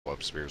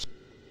up spears.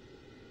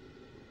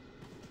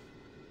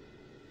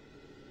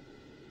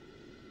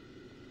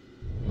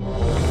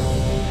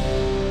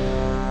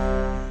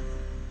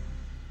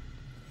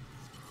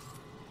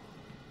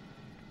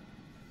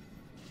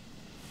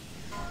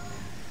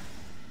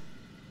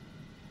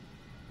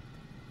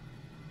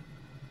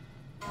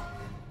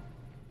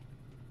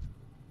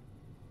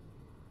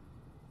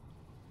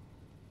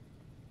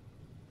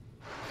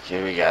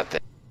 Okay, we got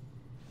that.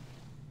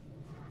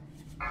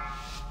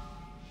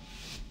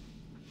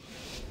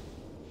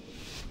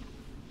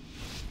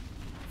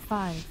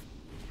 5,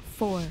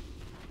 4,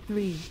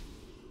 3,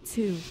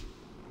 2,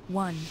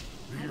 1.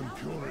 The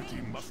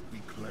impurity must be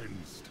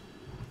cleansed.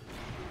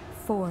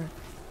 4,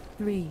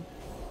 3,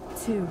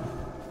 2,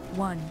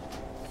 1.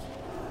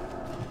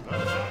 The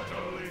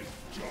battle is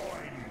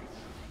joined.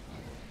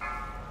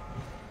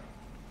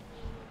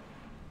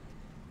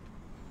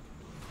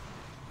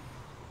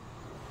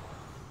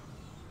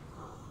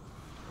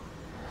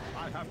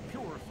 I have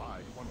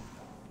purified one of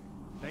them.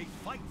 They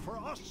fight for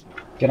us.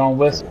 Get on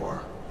with.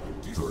 4,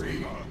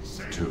 3,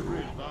 2,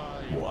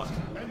 1.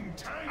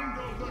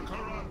 Entangle the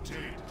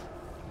corrupted.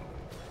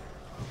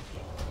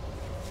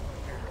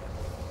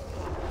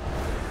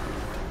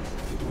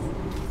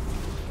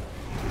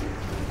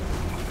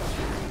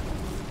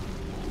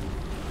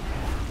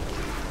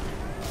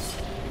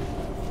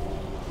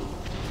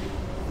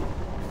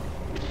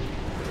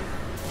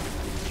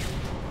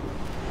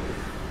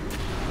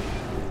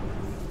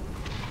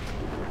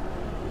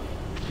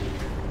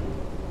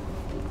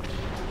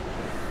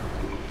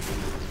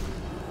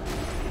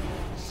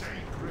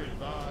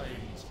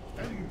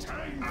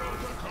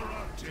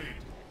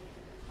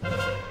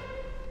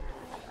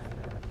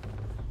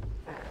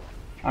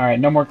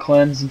 Alright, no more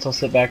cleanse until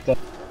sit back up.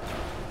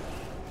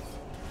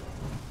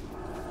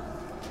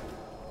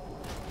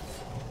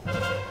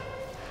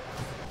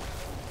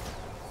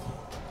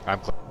 I'm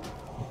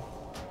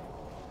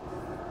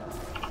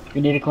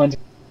You need a cleanse.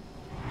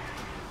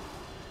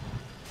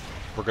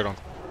 We're good on.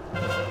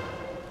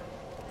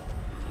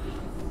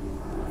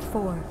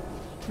 4,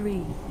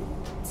 3,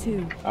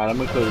 2. Alright, I'm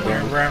gonna clear the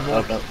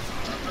barrel.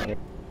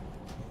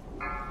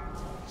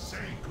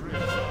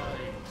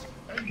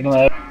 Get on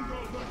that.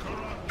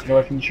 Get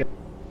away from the ship.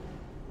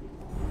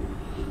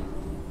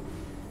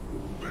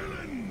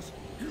 Villains,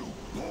 you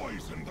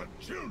poison the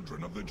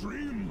children of the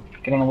dream.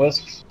 Get on the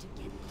wisps.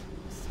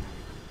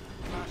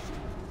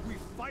 We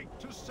fight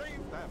to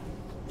save them,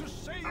 to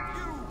save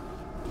you.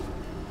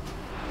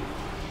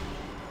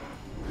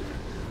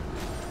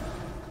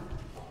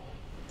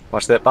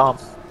 Watch that bomb.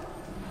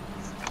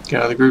 Get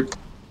out of the group.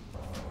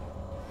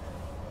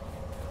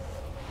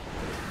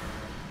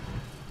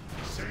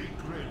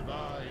 Sacred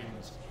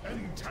vines,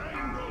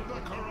 entangle the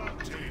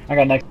corrupted. I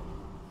got next.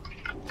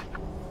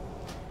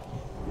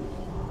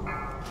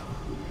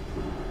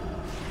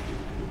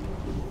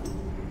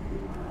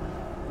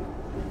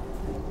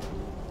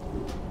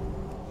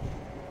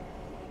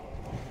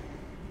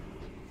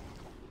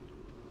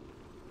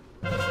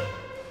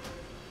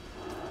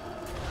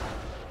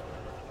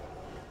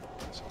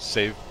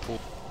 Save pool.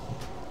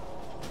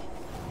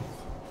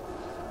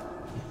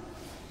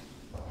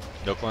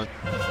 No cleanse.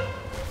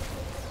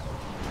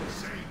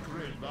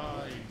 Sacred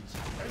vines,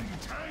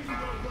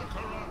 entangle the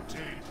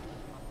corrupted.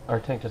 Our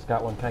tank just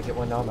got one. Can I get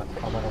one now? I'm at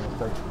almost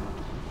 30.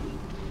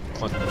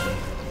 Cleanse.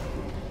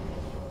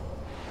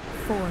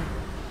 4,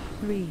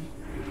 3,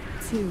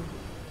 2,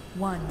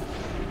 1.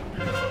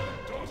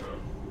 Daughter,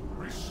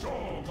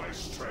 restore my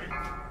strength.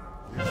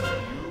 Is it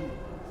you,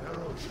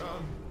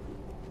 Theroshan?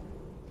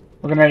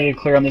 We're getting ready to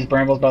clear on these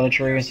brambles by the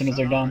tree as soon as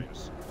they're done.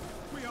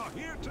 We are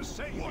here to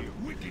save you. What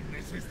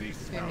wickedness is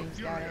this,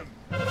 Malfurion?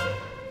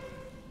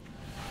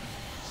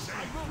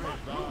 Sacred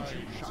vines,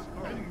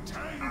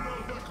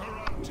 entangle the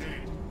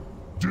corrupted.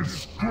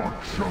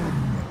 Destruction.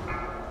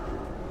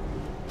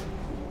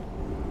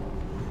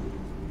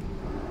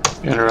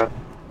 Interrupt.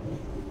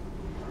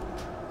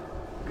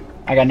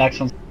 I got next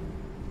one.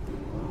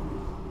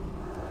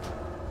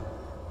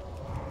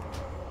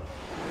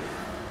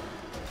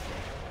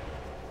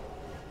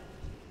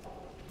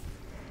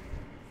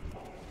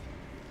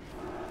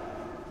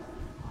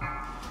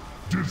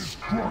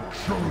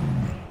 Destruction.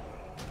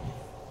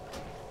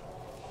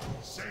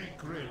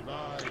 Sacred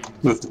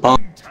vines, Move the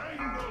bomb.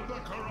 entangle the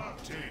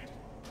corrupted.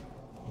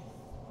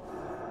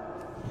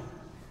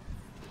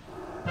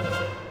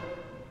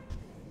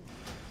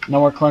 No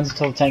more cleanse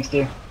until the tanks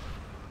do.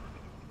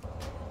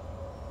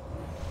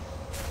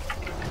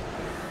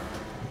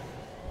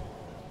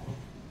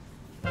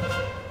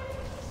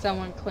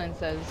 Someone cleanse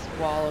those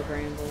wall of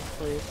brambles,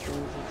 please, since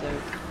it's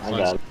open. I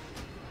got it.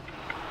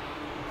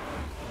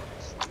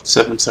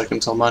 7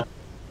 seconds on mine.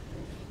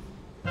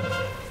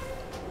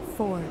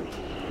 4,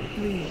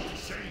 3,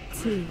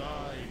 2,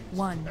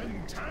 1.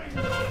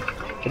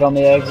 Get on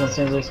the eggs as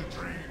soon as they...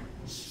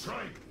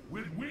 Strike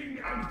with wing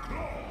and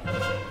claw.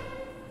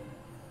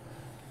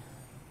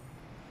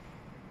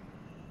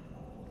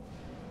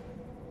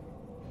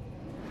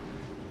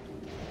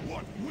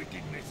 What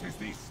wickedness is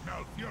this,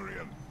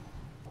 Malfurion?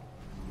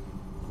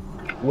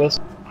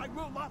 Wisp. I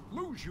will not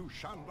Lose you,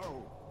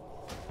 Shando.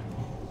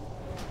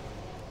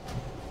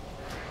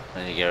 I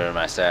need to get rid of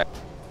my stack.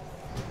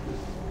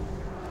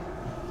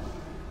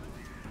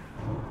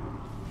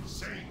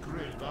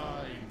 Sacred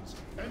vines,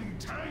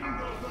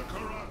 entangle the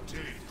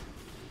corrupted.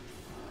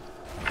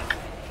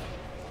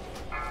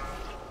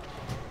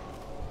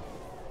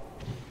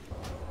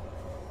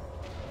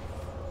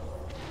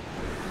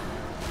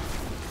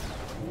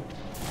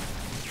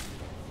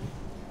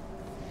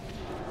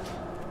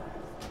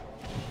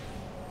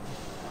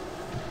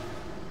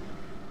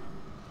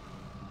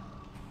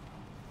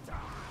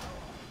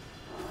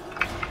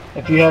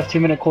 If you have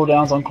 2-minute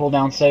cooldowns on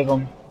cooldown, save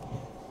them.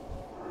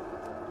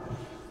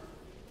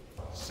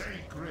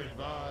 Sacred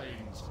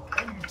vines,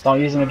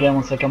 Don't use them again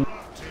once they come.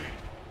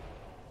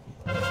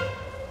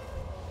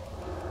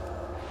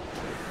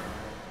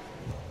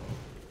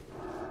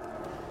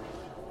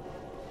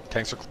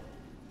 Tanks are.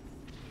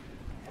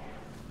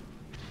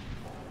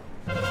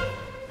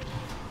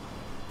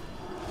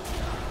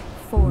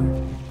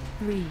 4,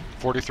 3,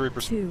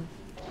 43%. 2,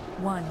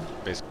 1.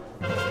 Basically.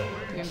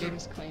 Your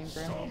game's clean,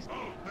 bro.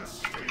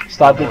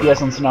 Stop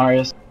DPS on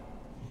Cenarius.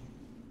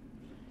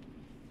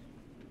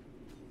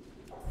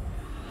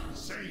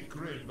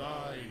 sacred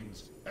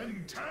vines,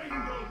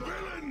 entangle the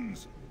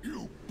villains,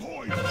 you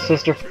poison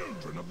Sister,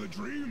 children of the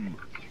dream.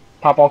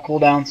 pop all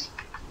cooldowns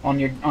on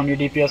your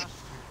DPS.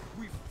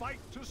 We fight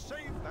to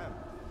save them,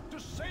 to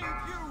save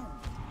you.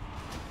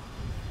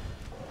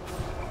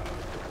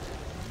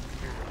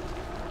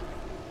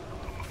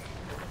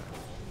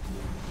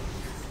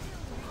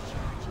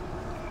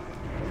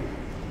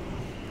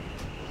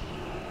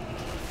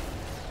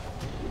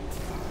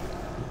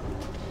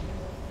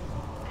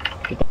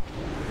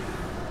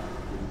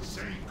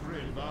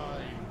 Sacred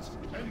vines,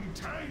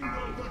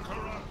 entangle the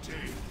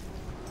corrupted.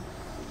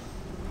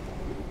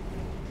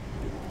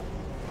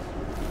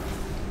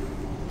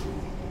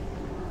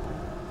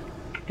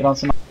 Get on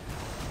some.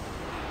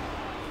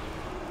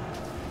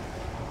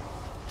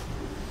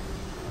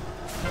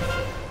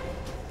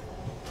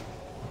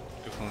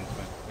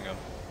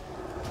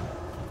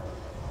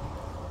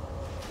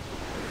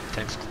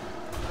 Tanks.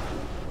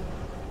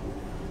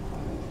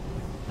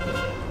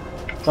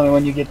 Tell me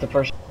when you get the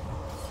first.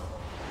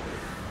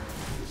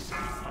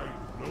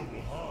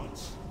 Noble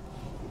hearts.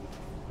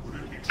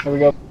 Here we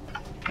go.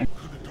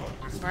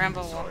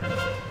 Bramble walk.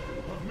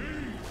 Of me.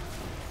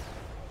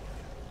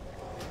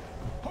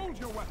 Hold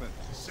your weapons.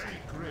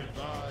 Sacred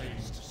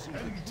vines,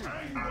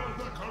 entangle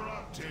the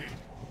corrupted.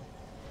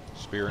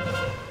 Spear.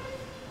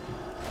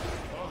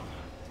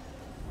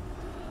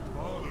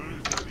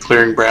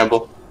 Clearing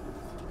bramble.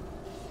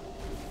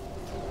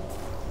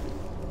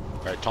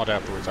 Alright, taunt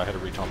afterwards. I had to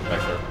retaunt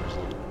back there.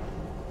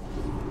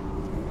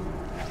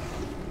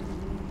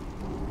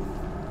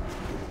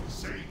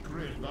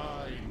 Sacred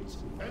vines,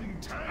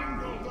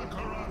 entangle the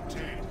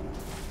corrupted.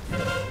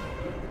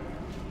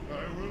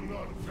 I will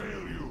not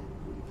fail you.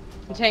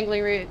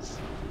 Entangling roots.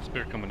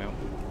 Spear coming out.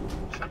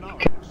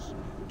 Cenarius,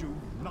 do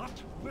not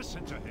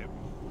listen to him.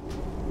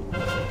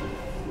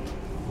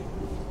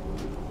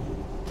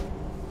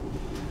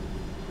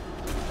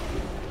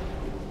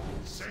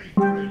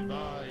 Sacred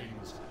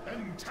vines,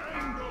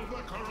 entangle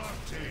the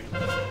corrupted.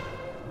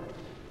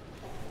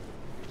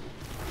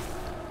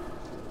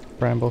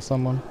 Bramble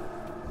someone.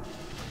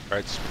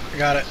 Alright, I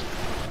got it.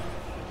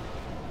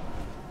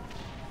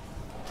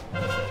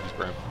 He's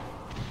Bram.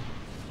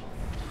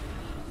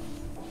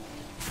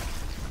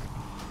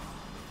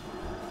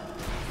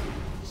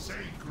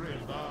 Sacred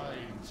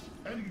vines,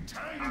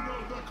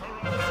 entangle the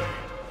corrupted.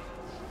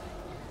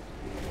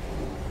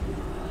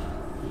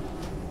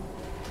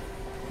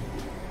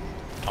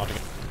 Taunting.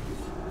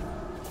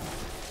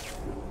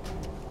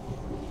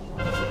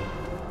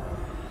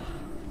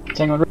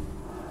 Tangled.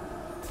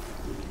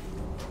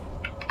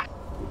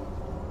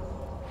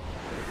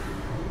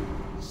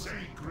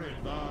 Sacred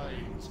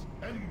vines,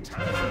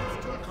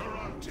 entangle the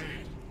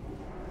corrupted.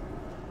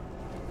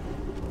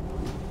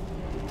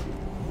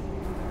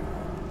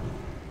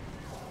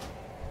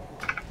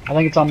 I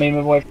think it's on me,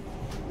 move away.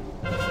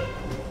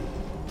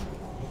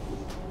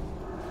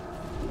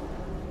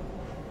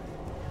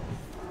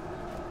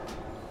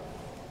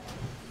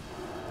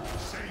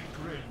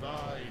 Sacred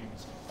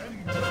vines,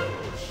 entangle.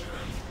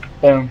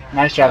 Boom.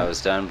 Nice That job.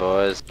 was done,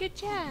 boys Good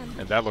job.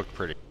 And that looked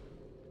pretty.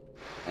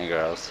 and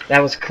girls.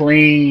 That was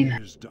clean.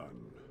 Is done.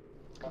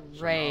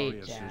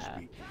 Great Cenarius is job.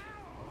 weak,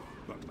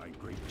 but my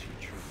great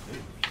teacher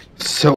lives. So